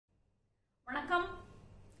Vanakkam.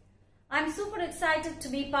 I'm super excited to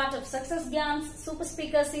be part of Success Gyan Super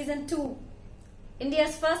Speaker Season 2,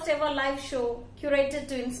 India's first ever live show curated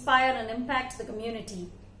to inspire and impact the community.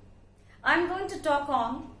 I'm going to talk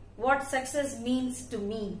on what success means to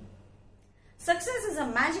me. Success is a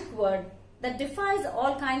magic word that defies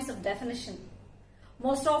all kinds of definition.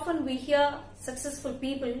 Most often we hear successful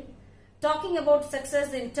people talking about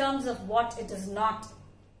success in terms of what it is not.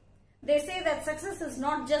 They say that success is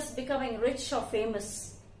not just becoming rich or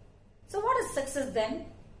famous. So what is success then?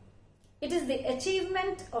 It is the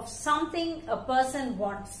achievement of something a person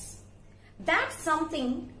wants. That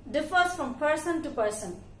something differs from person to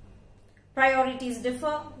person. Priorities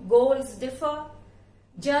differ, goals differ,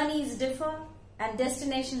 journeys differ, and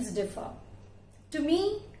destinations differ. To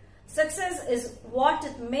me, success is what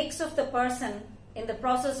it makes of the person in the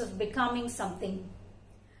process of becoming something.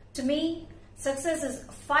 To me, success is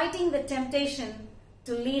fighting the temptation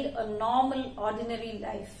to lead a normal, ordinary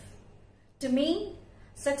life. To me,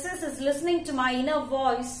 success is listening to my inner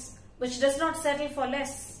voice, which does not settle for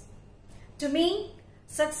less. To me,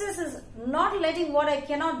 success is not letting what I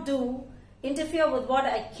cannot do interfere with what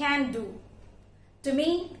I can do. To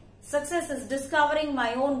me, success is discovering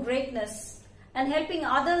my own greatness and helping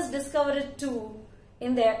others discover it too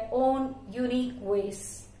in their own unique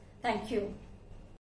ways. Thank you.